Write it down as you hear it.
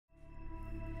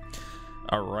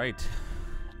All right,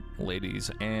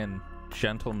 ladies and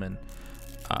gentlemen,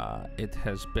 it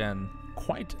has been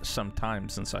quite some time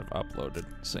since I've uploaded,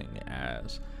 seeing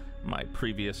as my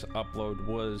previous upload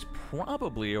was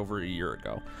probably over a year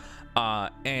ago.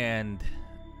 And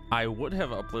I would have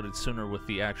uploaded sooner with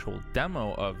the actual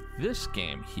demo of this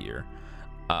game here,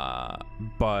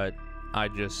 but I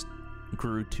just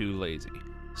grew too lazy.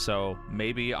 So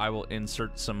maybe I will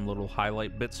insert some little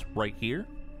highlight bits right here.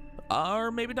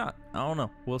 Or maybe not. I don't know.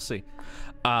 We'll see.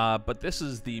 But this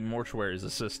is the Mortuary's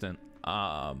assistant,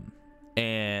 or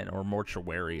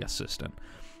Mortuary assistant.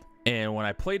 And when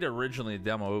I played originally the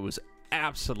demo, it was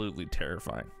absolutely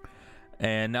terrifying.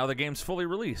 And now the game's fully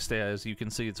released. As you can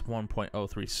see, it's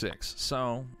 1.036.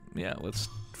 So, yeah, let's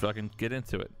fucking get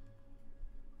into it.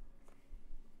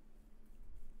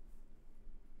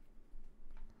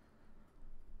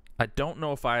 I don't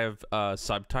know if I have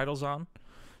subtitles on.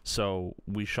 So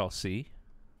we shall see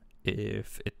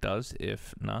if it does.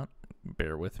 If not,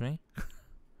 bear with me.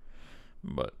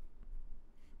 But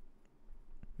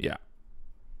yeah.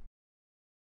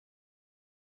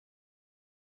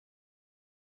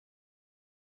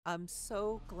 I'm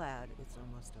so glad it's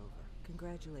almost over.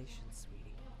 Congratulations,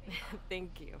 sweetie.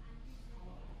 Thank you.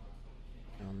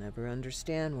 I'll never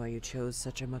understand why you chose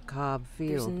such a macabre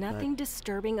field. There's nothing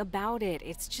disturbing about it.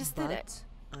 It's just that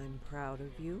I'm proud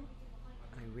of you.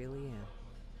 I really am.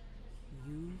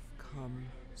 You've come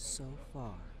so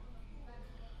far.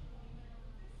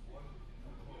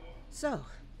 So,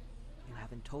 you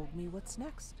haven't told me what's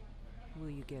next. Will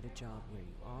you get a job where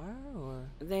you are, or...?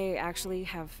 They actually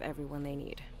have everyone they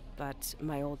need. But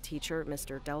my old teacher,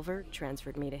 Mr. Delver,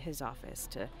 transferred me to his office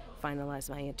to finalize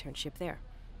my internship there.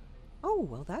 Oh,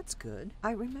 well, that's good.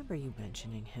 I remember you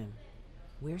mentioning him.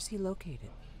 Where's he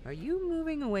located? Are you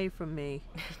moving away from me?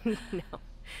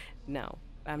 No,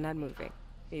 I'm not moving.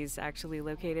 He's actually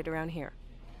located around here.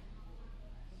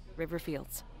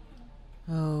 Riverfields.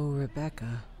 Oh,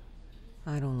 Rebecca.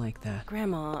 I don't like that.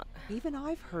 Grandma... Even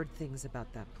I've heard things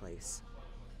about that place.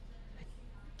 I'd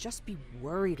just be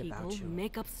worried about you. People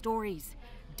make up stories.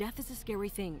 Death is a scary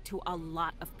thing to a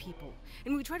lot of people.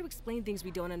 And we try to explain things we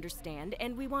don't understand,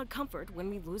 and we want comfort when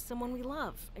we lose someone we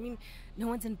love. I mean, no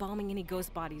one's embalming any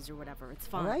ghost bodies or whatever. It's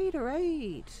fine. All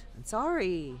right. I'm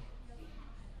sorry.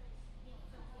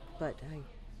 But I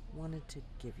wanted to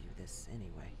give you this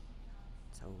anyway.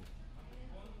 So,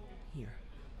 here.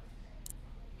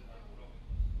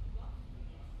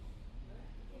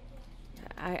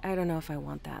 I don't know if I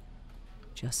want that.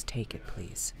 Just take it,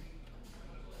 please.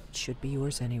 It should be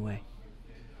yours anyway.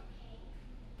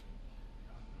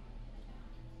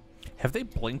 Have they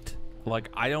blinked? Like,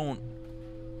 I don't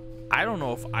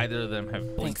know if either of them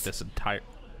have blinked this entire...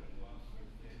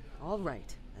 All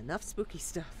right. Enough spooky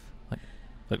stuff.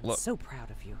 Like, look. I'm so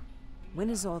proud of you. When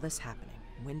is all this happening?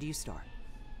 When do you start?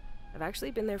 I've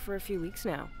actually been there for a few weeks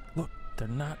now. Look, they're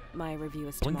not... My review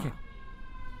is blinking. tomorrow.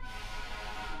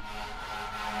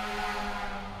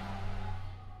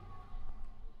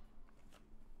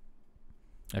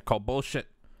 I call bullshit.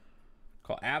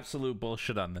 Call absolute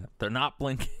bullshit on that. They're not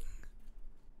blinking.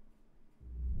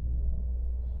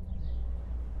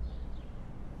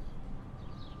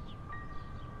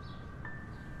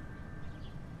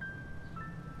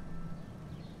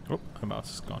 Oh, my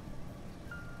mouse is gone.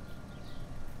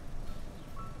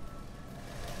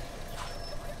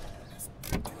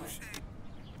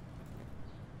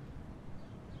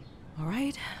 All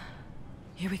right,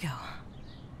 here we go.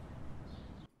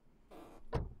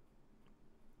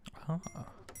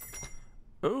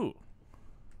 Ooh.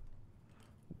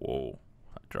 Whoa.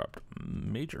 I dropped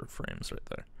major frames right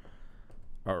there.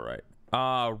 All right.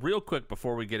 Real quick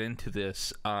before we get into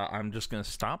this, I'm just going to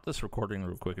stop this recording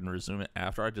real quick and resume it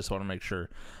after. I just want to make sure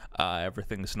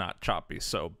everything's not choppy,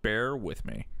 so bear with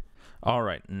me. All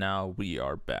right. Now we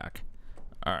are back.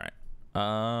 All right.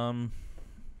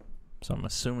 So I'm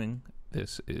assuming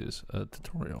this is a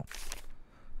tutorial.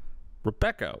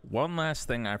 Rebecca, one last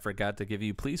thing I forgot to give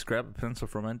you. Please grab a pencil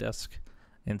from my desk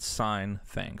and sign.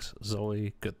 Thanks.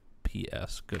 Zoe, good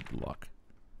P.S. Good luck.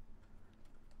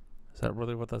 Is that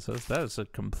really what that says? That is a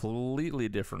completely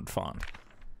different font.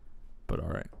 But all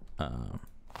right.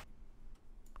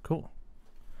 Cool.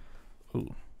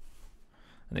 Ooh.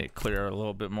 I need to clear a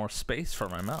little bit more space for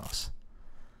my mouse.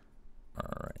 All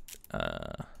right.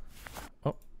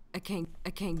 Oh. I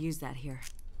can't use that here.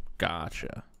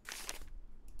 Gotcha.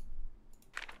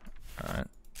 All right.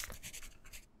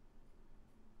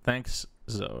 Thanks,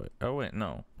 Zoe. Oh, wait,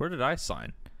 no. Where did I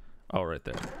sign? Oh, right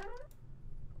there.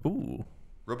 Ooh.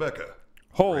 Rebecca.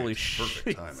 Holy Great. shit.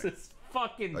 Perfect timing. Jesus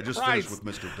fucking I just Christ. finished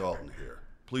with Mr. Dalton here.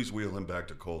 Please wheel him back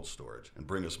to cold storage and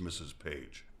bring us Mrs.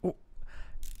 Page. Oh,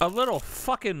 a little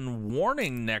fucking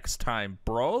warning next time,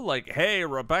 bro. Like, hey,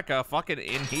 Rebecca, fucking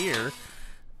in here.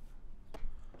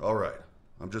 All right.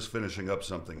 I'm just finishing up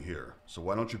something here, so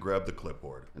why don't you grab the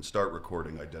clipboard and start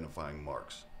recording identifying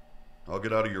marks. I'll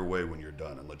get out of your way when you're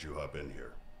done and let you hop in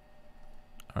here.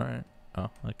 All right.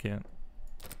 Oh, I can't.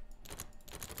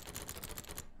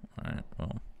 All right,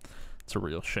 well, it's a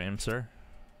real shame, sir.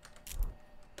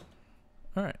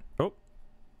 All right. Oh.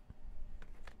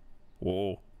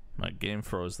 Whoa, my game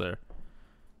froze there.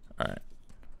 All right.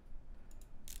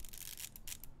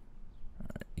 All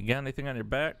right. You got anything on your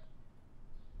back?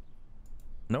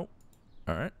 Nope.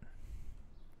 All right.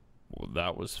 Well,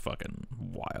 that was fucking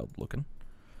wild looking.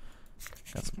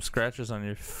 Got some scratches on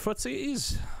your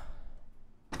footsies.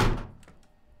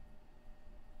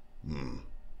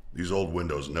 These old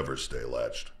windows never stay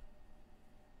latched.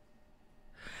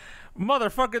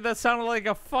 Motherfucker, that sounded like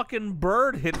a fucking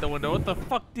bird hit the window. What the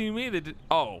fuck do you mean?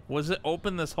 Oh, was it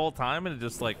open this whole time and it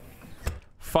just like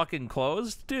fucking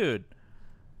closed? Dude.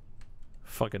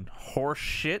 Fucking horse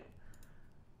shit.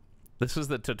 This is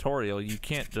the tutorial. You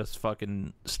can't just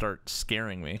fucking start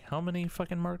scaring me. How many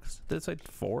fucking marks? Did it say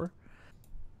 4?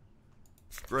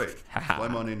 Great.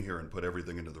 Climb on in here and put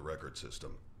everything into the record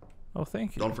system. Oh,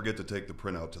 thank you. Don't forget to take the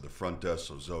printout to the front desk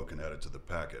so Zoe can add it to the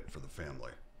packet for the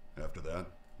family. After that,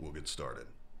 we'll get started.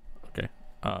 Okay.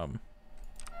 Oh,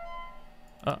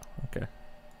 okay.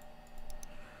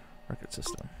 Record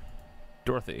system.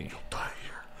 Dorothy. You'll die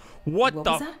here. What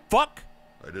the fuck?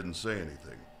 I didn't say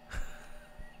anything.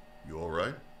 You all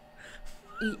right?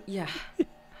 Yeah,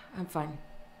 I'm fine.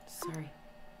 Sorry.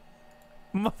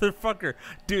 Motherfucker.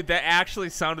 Dude, that actually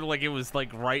sounded like it was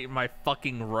like right in my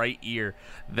fucking right ear.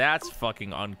 That's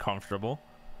fucking uncomfortable.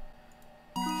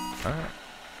 Alright.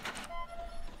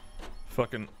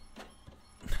 Fucking...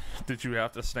 Did you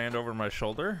have to stand over my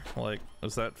shoulder? Like,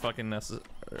 was that fucking necessary?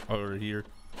 Over here.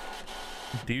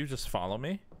 Do you just follow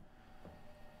me?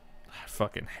 I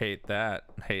fucking hate that.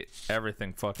 Hate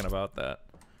everything fucking about that.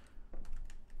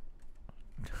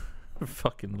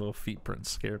 Fucking little feet prints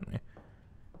scared me.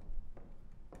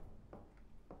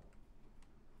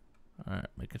 Alright,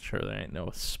 making sure there ain't no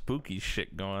spooky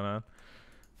shit going on.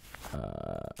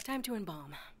 Time to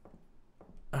embalm.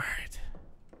 Alright.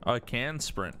 Oh, I can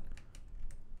sprint.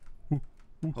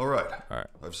 All right. Alright.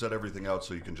 I've set everything out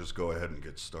so you can just go ahead and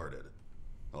get started.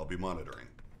 I'll be monitoring.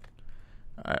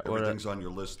 Alright, Everything's on your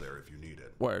list there if you need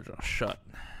it. where's your shut?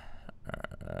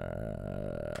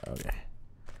 Okay.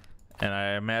 And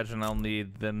I imagine I'll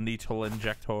need the needle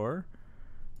injector.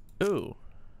 Ooh.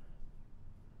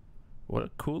 What a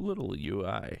cool little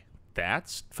UI.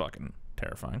 That's fucking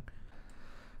terrifying.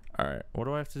 Alright, what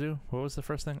do I have to do? What was the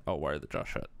first thing? Oh, wire the jaw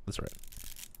shut. That's right.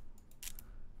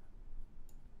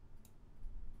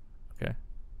 Okay.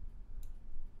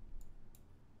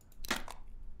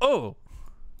 Oh!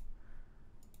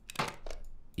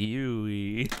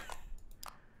 Ew.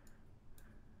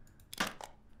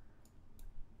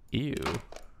 Ew.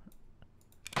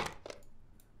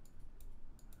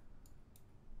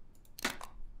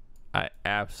 I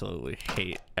absolutely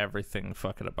hate everything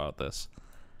fucking about this.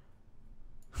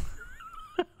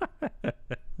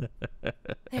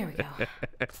 There we go.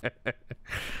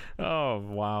 Oh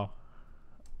wow.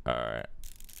 Alright.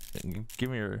 Give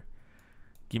me your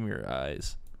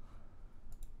eyes.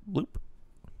 Bloop.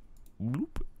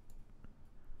 Bloop.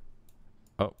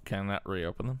 Oh, can that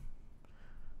reopen them?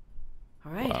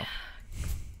 All right. Wow.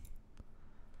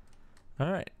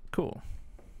 Alright, cool.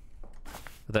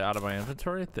 Are they out of my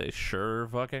inventory? They sure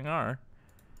fucking are.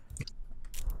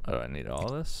 Oh, I need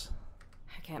all this?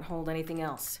 I can't hold anything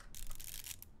else.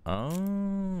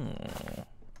 Oh.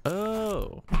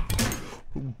 Oh.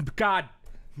 God.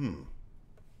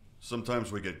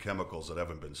 Sometimes we get chemicals that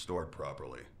haven't been stored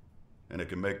properly, and it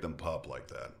can make them pop like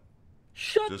that.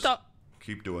 Just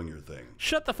keep doing your thing.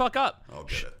 Shut the fuck up. I'll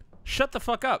get it. Shut the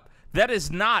fuck up. That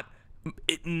is not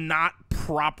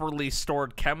properly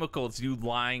stored chemicals, you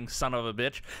lying son of a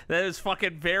bitch. That is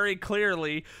fucking very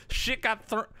clearly shit got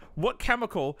thrown. What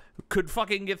chemical could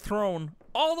fucking get thrown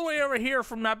all the way over here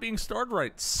from not being stored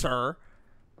right, sir?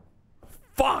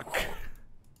 Fuck.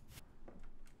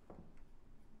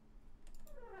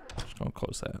 Just gonna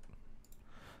close that.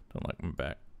 Don't like my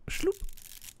back. Shloop.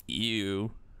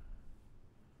 Ew.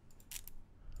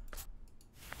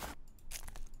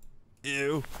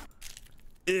 Ew.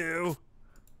 Ew.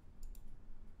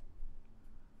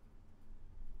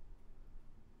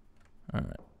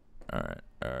 Alright. Alright.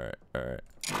 Alright. Alright.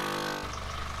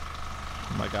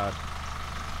 Oh my god.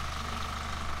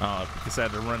 Oh, because I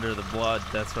had to render the blood.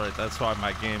 That's right. That's why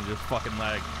my game just fucking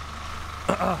lagged.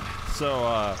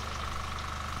 So,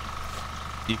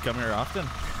 you come here often?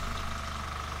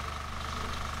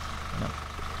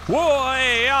 Whoa,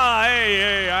 hey,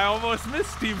 hey, I almost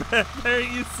missed you back there,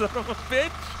 you son of a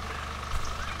bitch.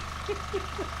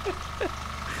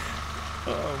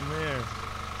 Oh, man.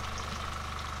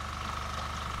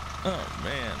 Oh,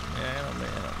 man, man, oh, man,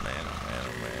 oh, man, oh, man,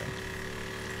 oh, man.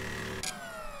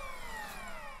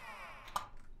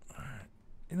 All right.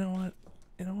 You know what?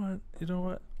 You know what? You know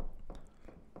what?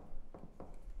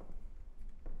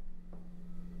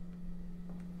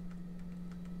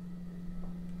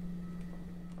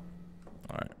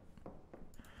 All right.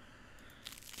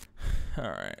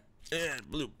 All right. And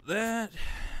bloop that.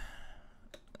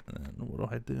 And then what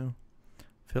do I do?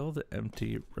 Fill the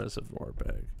empty reservoir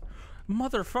bag.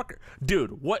 Motherfucker.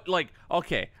 Dude, what, like,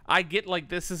 okay, I get, like,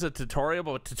 this is a tutorial,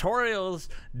 but tutorials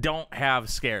don't have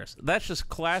scares. That's just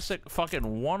classic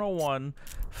fucking 101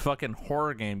 fucking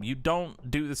horror game. You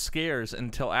don't do the scares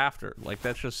until after. Like,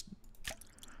 that's just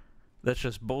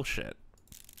bullshit.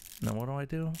 Now, what do I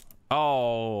do?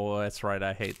 Oh, that's right.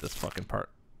 I hate this fucking part.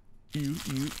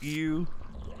 Ewy.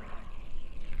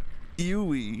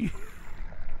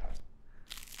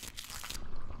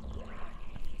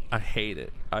 I hate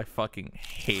it. I fucking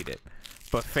hate it.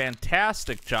 But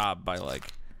fantastic job by, like,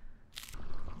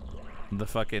 the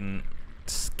fucking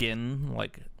skin,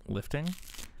 like, lifting.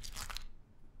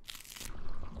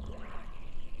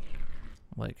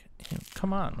 Like,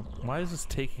 come on. Why is this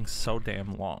taking so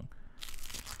damn long?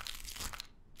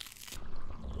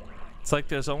 It's like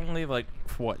there's only, like,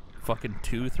 what, fucking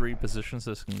 2-3 positions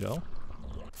this can go?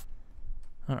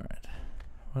 Alright.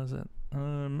 What is it?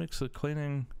 Mix of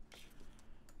cleaning.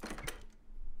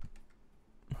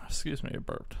 Excuse me, I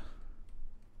burped.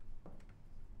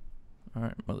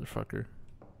 Alright, motherfucker.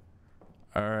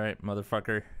 Alright,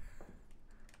 motherfucker.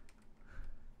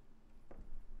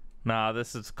 Nah,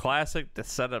 this is classic to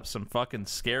set up some fucking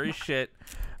scary shit.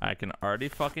 I can already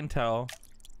fucking tell.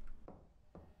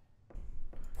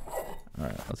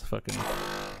 Alright, let's fucking...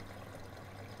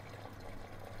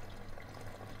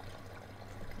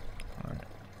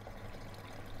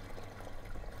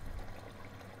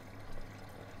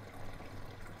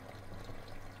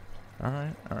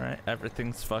 Alright. Alright.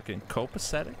 Everything's fucking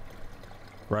copacetic.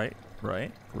 Right.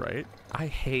 I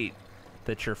hate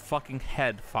that your fucking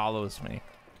head follows me.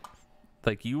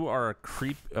 Like, you are a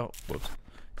creep... Oh, whoops.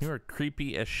 You are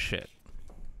creepy as shit.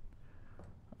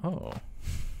 Oh.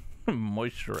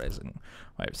 Moisturizing.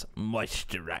 Wipes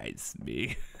moisturize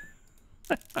me.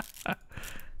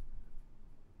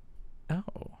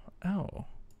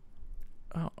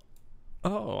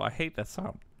 Oh, I hate that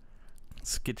sound.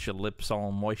 Let's get your lips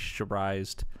all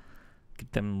moisturized.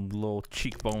 Get them little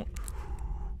cheekbone.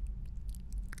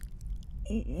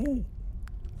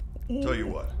 Tell you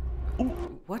what.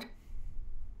 What?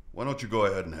 Why don't you go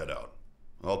ahead and head out?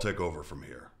 I'll take over from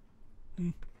here.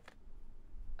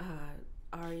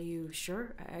 Are you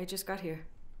sure? I just got here.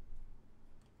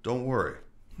 Don't worry.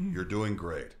 You're doing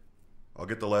great. I'll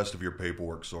get the last of your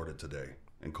paperwork sorted today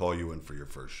and call you in for your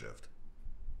first shift.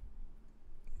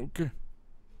 Okay.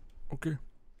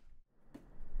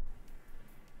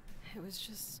 It was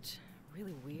just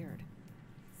really weird.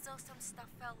 So some stuff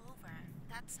fell over.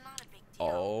 That's not a big deal.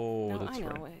 Oh, No, that's I know.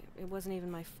 right. It wasn't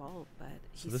even my fault, but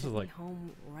he this sent is me like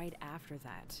home right after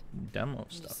that. Demo I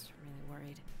was stuff. just really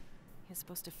worried. He was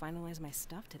supposed to finalize my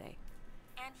stuff today.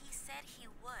 And he said he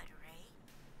would, right?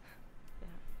 Yeah.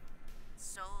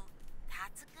 So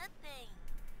that's a good thing.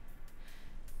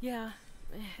 Yeah,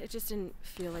 it just didn't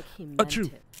feel like he meant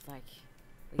Achoo. it. Like,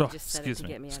 he Oh, just said it to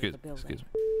get me out of the building. Excuse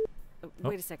me.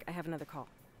 Wait a sec, I have another call.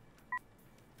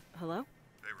 Hello?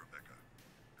 Hey, Rebecca.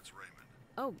 It's Raymond.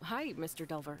 Oh, hi, Mr.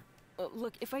 Delver.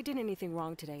 Look, if I did anything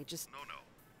wrong today, just... No.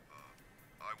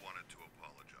 I wanted to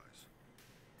apologize.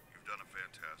 You've done a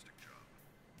fantastic job.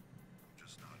 I'm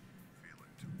just not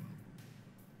feeling too well.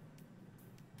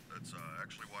 That's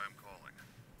actually why I'm calling.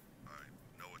 I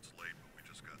know it's late, but we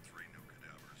just got 3 new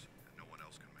cadavers, and no one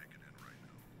else can make it in right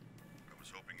now. I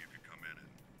was hoping you could come in and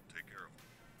take care of them.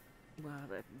 Well,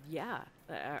 yeah.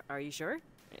 Are you sure?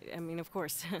 I mean, of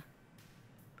course.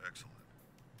 Excellent.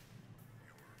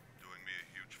 You're doing me a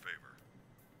huge favor.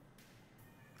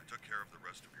 I took care of the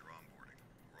rest of your onboarding.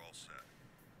 We're all set.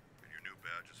 And your new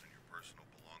badge is in your personal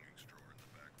belongings drawer in the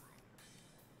back room.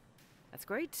 That's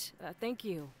great. Thank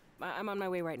you. I'm on my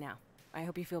way right now. I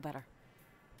hope you feel better.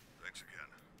 Thanks again.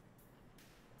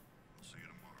 I'll see you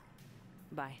tomorrow.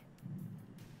 Bye.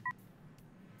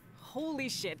 Holy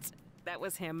shit. That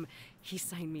was him. He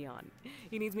signed me on.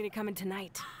 He needs me to come in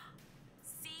tonight.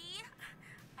 See?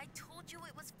 I told you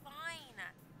it was fine.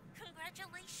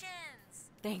 Congratulations.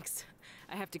 Thanks.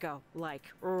 I have to go.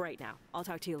 Like, right now. I'll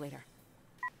talk to you later.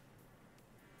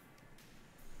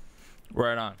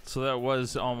 Right on. So that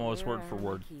was almost Where word for are my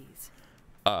word keys?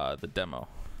 the demo.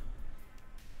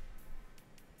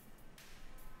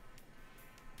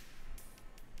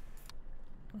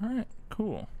 All right,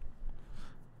 cool.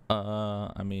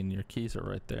 I mean, your keys are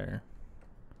right there.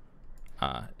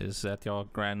 Is that your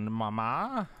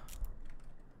grandmama?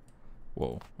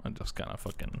 Whoa, I just kind of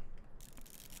fucking...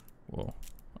 Whoa,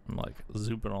 I'm like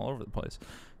zooming all over the place.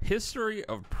 History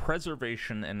of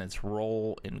preservation and its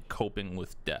role in coping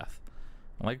with death.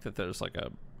 I like that there's like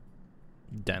a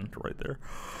dent right there.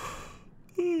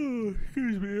 Oh,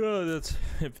 excuse me. Oh, that's...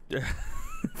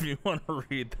 If you want to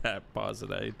read that, pause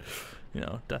it.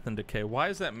 Death and decay. Why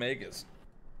is that Megas?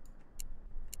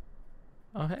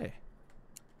 Oh, hey.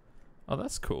 Oh,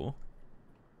 that's cool.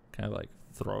 Can I, like,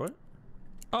 throw it?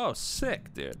 Oh,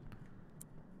 sick, dude.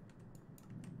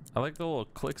 I like the little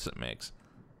clicks it makes.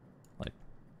 Like,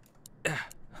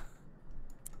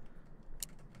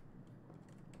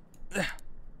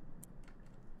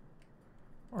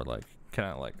 or, like, can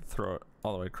I, like, throw it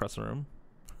all the way across the room?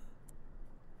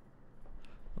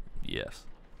 Yes.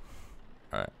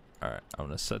 Alright, alright. I'm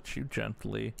gonna set you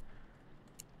gently.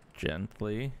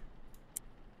 Gently.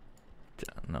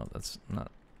 No, that's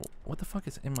not... What the fuck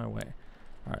is in my way?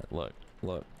 Alright, look.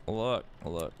 Look. Look.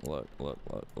 Look. Look. Look.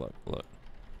 Look. Look. Look.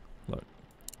 Look.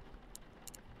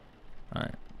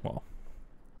 Alright, well.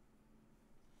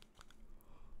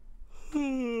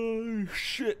 Oh,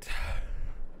 shit.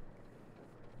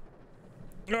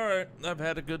 Alright, I've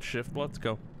had a good shift. Let's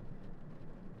go.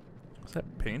 Is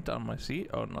that paint on my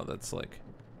seat? Oh no, that's like...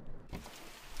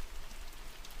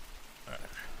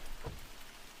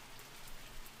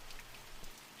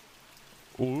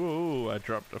 Ooh, I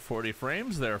dropped to 40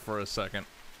 frames there for a second.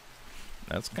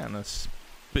 That's kind of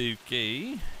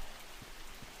spooky.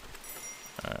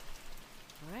 Alright,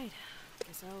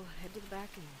 guess I'll head to the back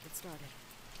and get started.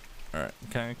 Alright,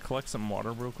 can I collect some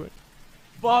water real quick?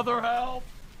 Father, help!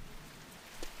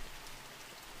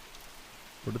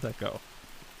 Where did that go?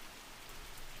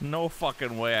 No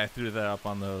fucking way I threw that up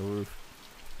on the roof.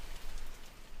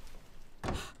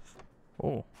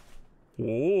 Oh.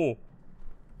 Oh.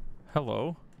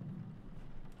 Hello.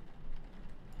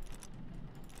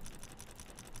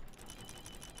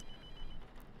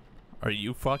 Are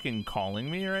you fucking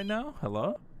calling me right now?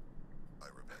 Hello? Hi,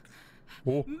 Rebecca.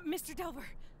 Oh. Mr. Delver,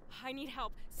 I need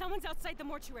help. Someone's outside the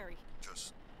mortuary.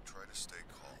 Just try to stay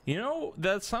calm. You know,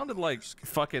 that sounded like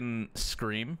fucking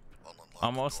Scream. I'll unlock the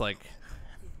Almost door like...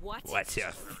 What? What's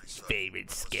your favorite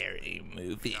scary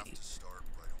movie? We have to start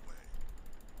right away.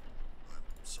 I'm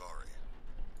sorry.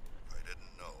 I didn't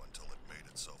know until it made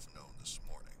itself known this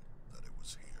morning that it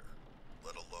was here,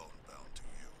 let alone bound to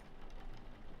you.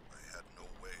 I had no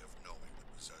way of knowing the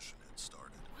possession had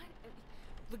started. What?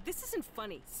 Look, this isn't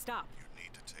funny. Stop. You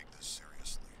need to take this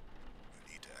seriously.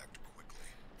 You need to act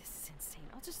quickly. This is insane.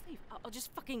 I'll just leave. I'll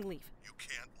just fucking leave. You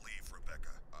can't leave,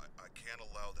 Rebecca. I can't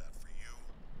allow that for you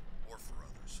or for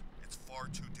others. It's far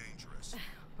too dangerous.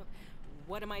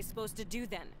 What am I supposed to do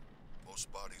then?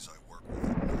 Most bodies I work with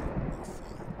at night are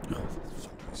fine. So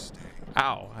we stay.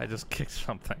 Ow, I just kicked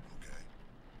something. Okay.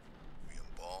 We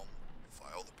embalm,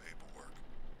 file the paperwork,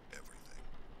 everything.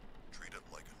 Treat it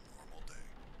like a normal day.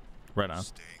 Right on.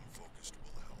 Staying focused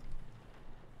will help.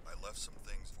 I left some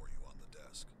things for you on the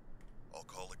desk. I'll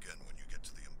call again when you get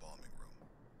to the embalming room.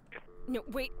 No,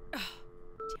 wait. Ugh.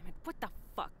 Damn it. What the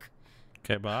fuck?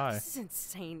 Okay, bye. This is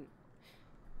insane.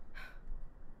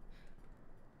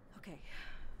 Okay.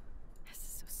 This is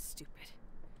so stupid.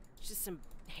 It's just some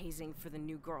hazing for the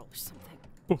new girl or something.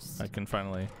 Ooh, I can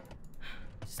finally...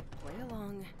 Just play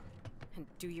along and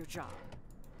do your job.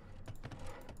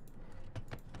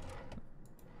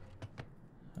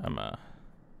 I'm an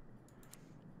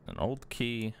old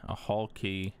key, a hall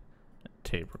key, a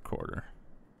tape recorder.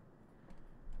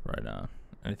 Right on.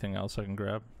 Anything else I can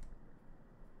grab?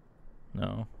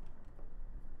 No.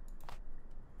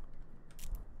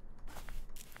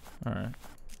 Alright.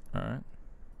 Alright.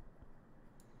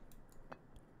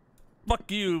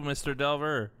 Fuck you, Mr.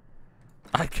 Delver.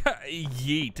 I got...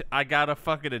 Yeet. I got a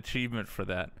fucking achievement for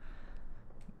that.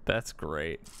 That's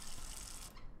great.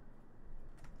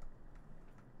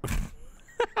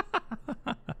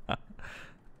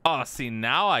 Oh, see,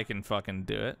 now I can fucking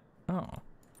do it. Oh.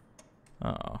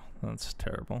 Oh, that's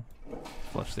terrible.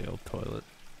 Flush the old toilet.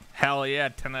 Hell yeah,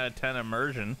 10 out of 10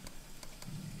 immersion.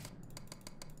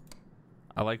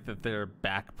 I like that their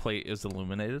back plate is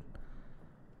illuminated.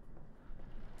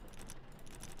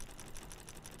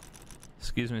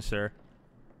 Excuse me, sir.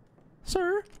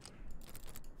 Sir?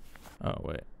 Oh,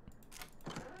 wait.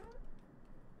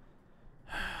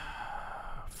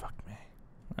 Fuck me.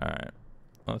 Alright.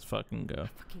 Let's fucking go.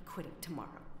 Fucking quitting tomorrow.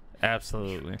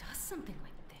 Absolutely. Who does something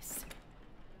like this?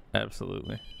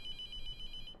 Absolutely.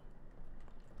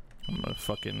 I'm gonna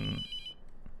fucking...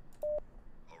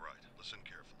 Alright, listen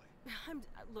carefully.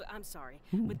 Look, I'm sorry,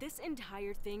 Ooh. but this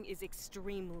entire thing is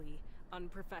extremely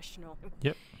unprofessional.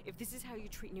 Yep. If this is how you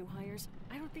treat new hires,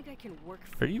 I don't think I can work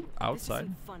for Are you outside?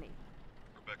 This isn't funny.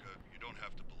 Rebecca, you don't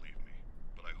have to believe me,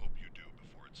 but I hope you do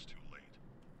before it's too late.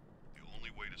 The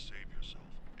only way to save yourself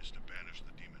is to banish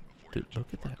the demon before Dude, you're look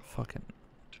too at far that gone. fucking...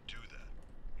 To do that,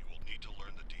 you will need to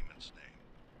learn the demon's name,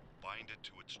 bind it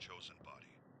to its chosen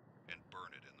body, and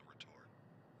burn it in the retort.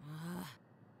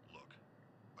 Look,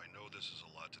 I know this is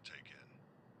a lot to take in.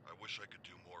 I wish I could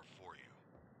do more for you.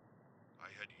 I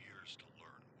had years to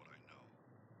learn what I know.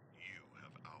 You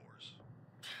have hours.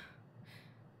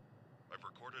 I've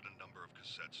recorded a number of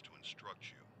cassettes to instruct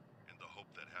you, in the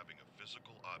hope that having a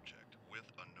physical object with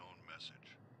a known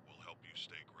message will help you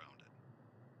stay grounded.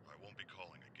 I won't be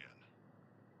calling again.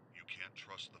 You can't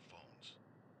trust the phones.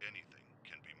 Anything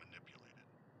can be manipulated.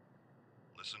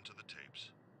 Listen to the tapes.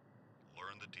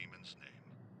 Learn the demon's name.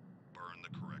 Burn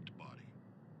the correct body.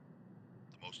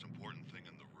 The most important thing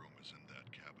in the room is in that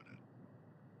cabinet.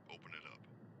 Open it up.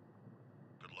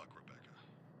 Good luck, Rebecca.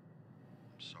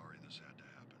 I'm sorry this had to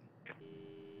happen.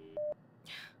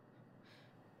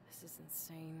 This is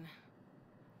insane.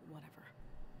 Whatever.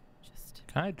 Just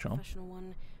Can I jump? professional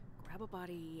one, grab a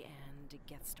body, and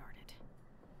get started.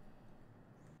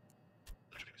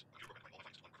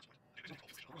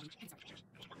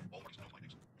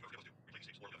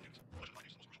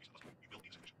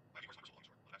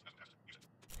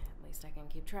 At least I can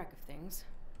keep track of things.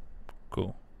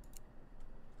 Cool.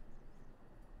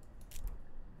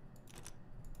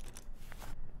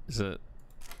 Is it...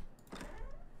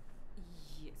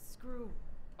 Yeah, screw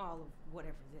all of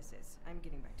whatever this is. I'm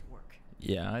getting back to work.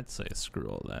 Yeah, I'd say screw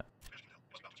all that.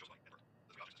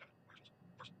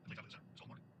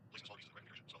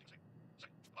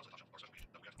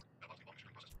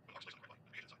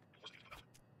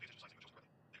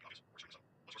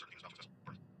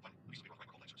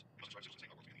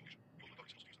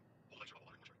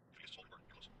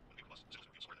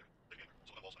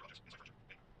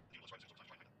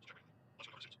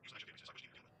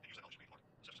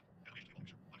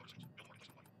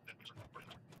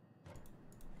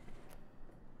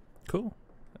 Cool.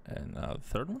 And the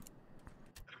third one?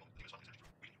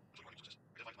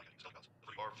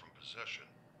 Far from possession,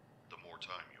 the more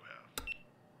time you have. The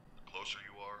closer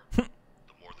you are, the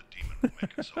more the demon will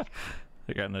make itself known.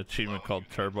 I got an achievement Allowing called you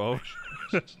the Turbo. information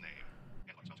against its name.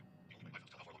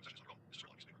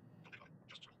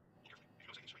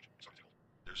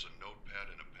 There's a notepad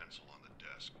and a pencil on the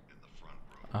desk in the front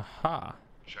room. Aha.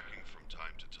 Checking from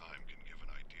time to time can give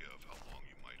an idea of how long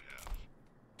you might have.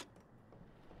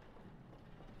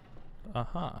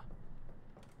 Aha.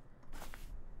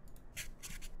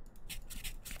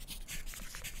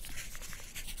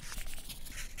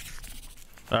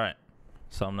 Alright.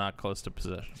 So I'm not close to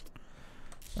possession.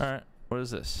 Alright. What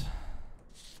is this?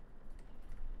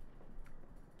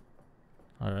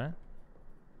 Alright.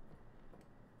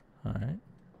 Alright.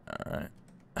 Alright.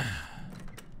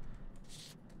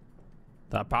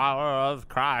 The power of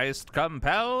Christ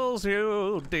compels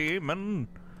you, demon.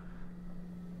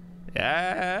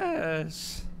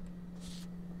 Yes.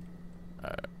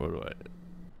 Alright, what do I...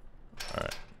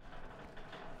 Alright.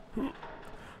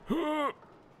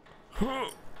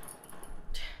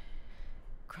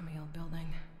 Crummy old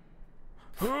building.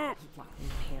 Lock me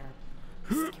in here.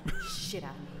 Scare the shit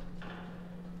out of me.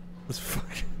 This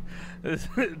fucking...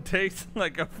 It takes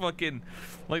like a fucking...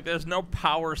 Like there's no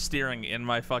power steering in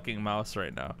my fucking mouse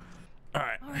right now.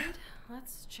 Alright. Alright,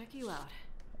 let's check you out.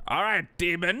 Alright,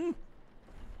 demon.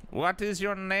 What is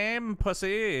your name,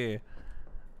 pussy?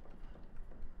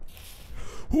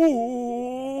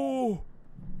 Ooh.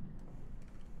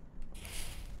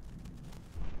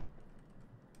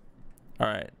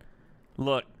 Alright.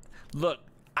 Look. Look.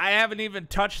 I haven't even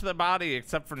touched the body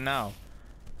except for now.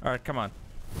 Alright, come on.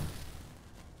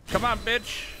 Come on,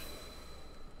 bitch.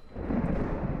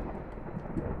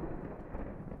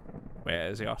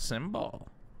 Where's your symbol?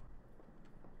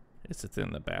 Is it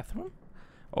in the bathroom?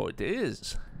 Oh, it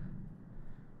is.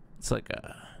 It's like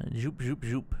a zoop, zoop,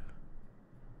 zoop.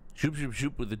 Zoop, zoop,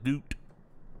 zoop with a doot.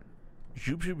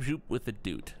 Zoop, zoop, zoop with a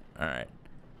doot. Alright.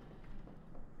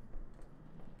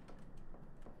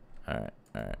 Alright,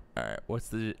 alright, alright. What's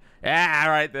the... Ah,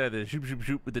 right there. The zoop, zoop,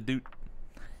 zoop with the doot.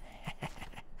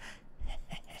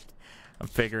 I'm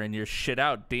figuring your shit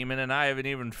out, demon, and I haven't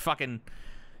even fucking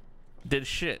did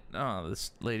shit. Oh,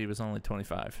 this lady was only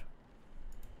 25.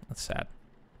 That's sad.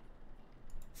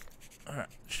 Alright,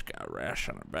 she's got a rash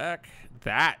on her back.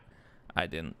 That I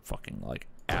didn't fucking like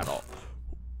at all.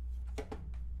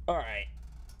 All right.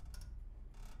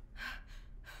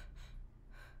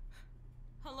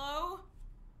 Hello?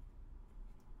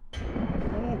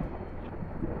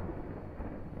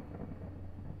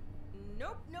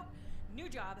 Nope, nope. New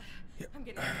job. I'm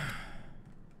getting out.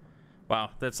 Wow,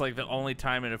 that's like the only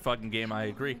time in a fucking game I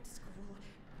agree.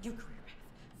 New career path.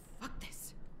 Fuck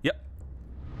this. Yep.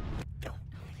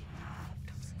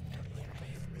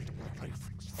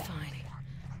 Fine.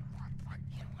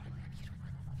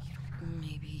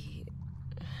 Maybe.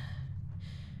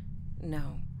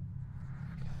 No.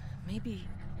 Maybe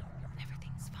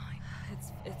everything's fine.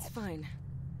 It's fine.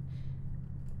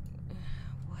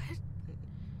 What?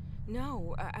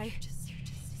 No,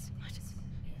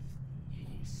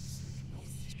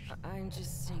 I'm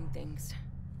just saying things.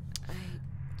 I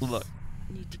Look.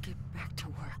 need to get back to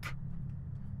work.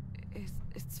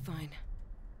 It's fine.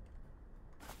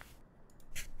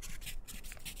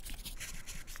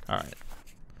 All right.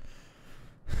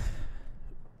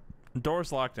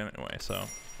 Door's locked anyway, so.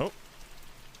 Oh.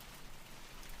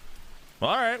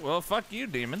 Well, all right. Well, fuck you,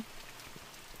 demon.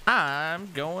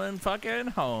 I'm going fucking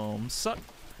home. Suck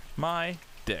my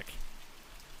dick.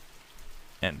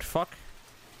 And fuck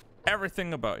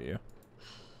everything about you.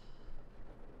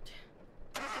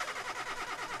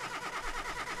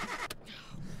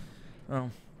 Oh,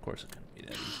 of course it couldn't be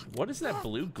that easy. What is that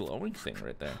blue glowing thing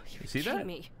right there? You see that?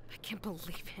 Me. I can't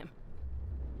believe him.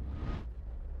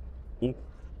 Ooh.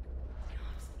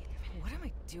 What am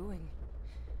I doing?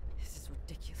 This is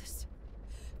ridiculous.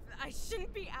 I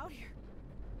shouldn't be out here.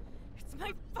 It's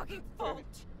my fucking fault.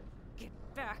 Get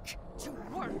back to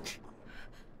work.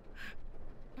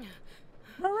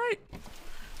 All right.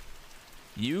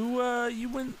 You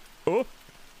went. Oh.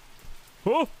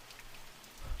 Oh.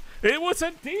 It was a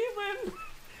demon.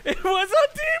 It was a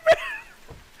demon.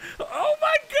 Oh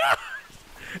my God.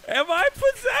 Am I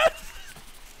possessed?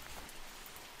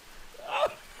 Oh,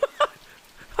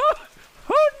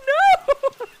 oh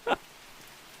no.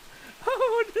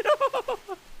 Oh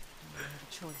no.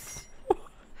 Choice.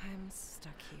 I'm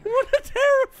stuck here. What a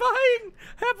terrifying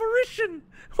apparition.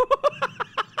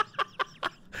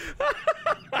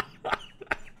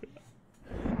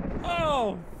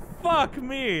 Oh, fuck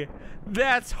me.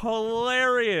 That's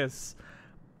hilarious.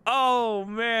 Oh,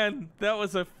 man. That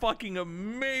was a fucking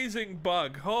amazing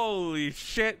bug. Holy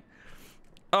shit.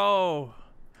 Oh,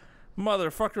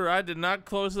 motherfucker. I did not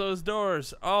close those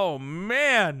doors. Oh,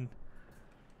 man.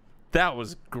 That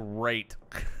was great.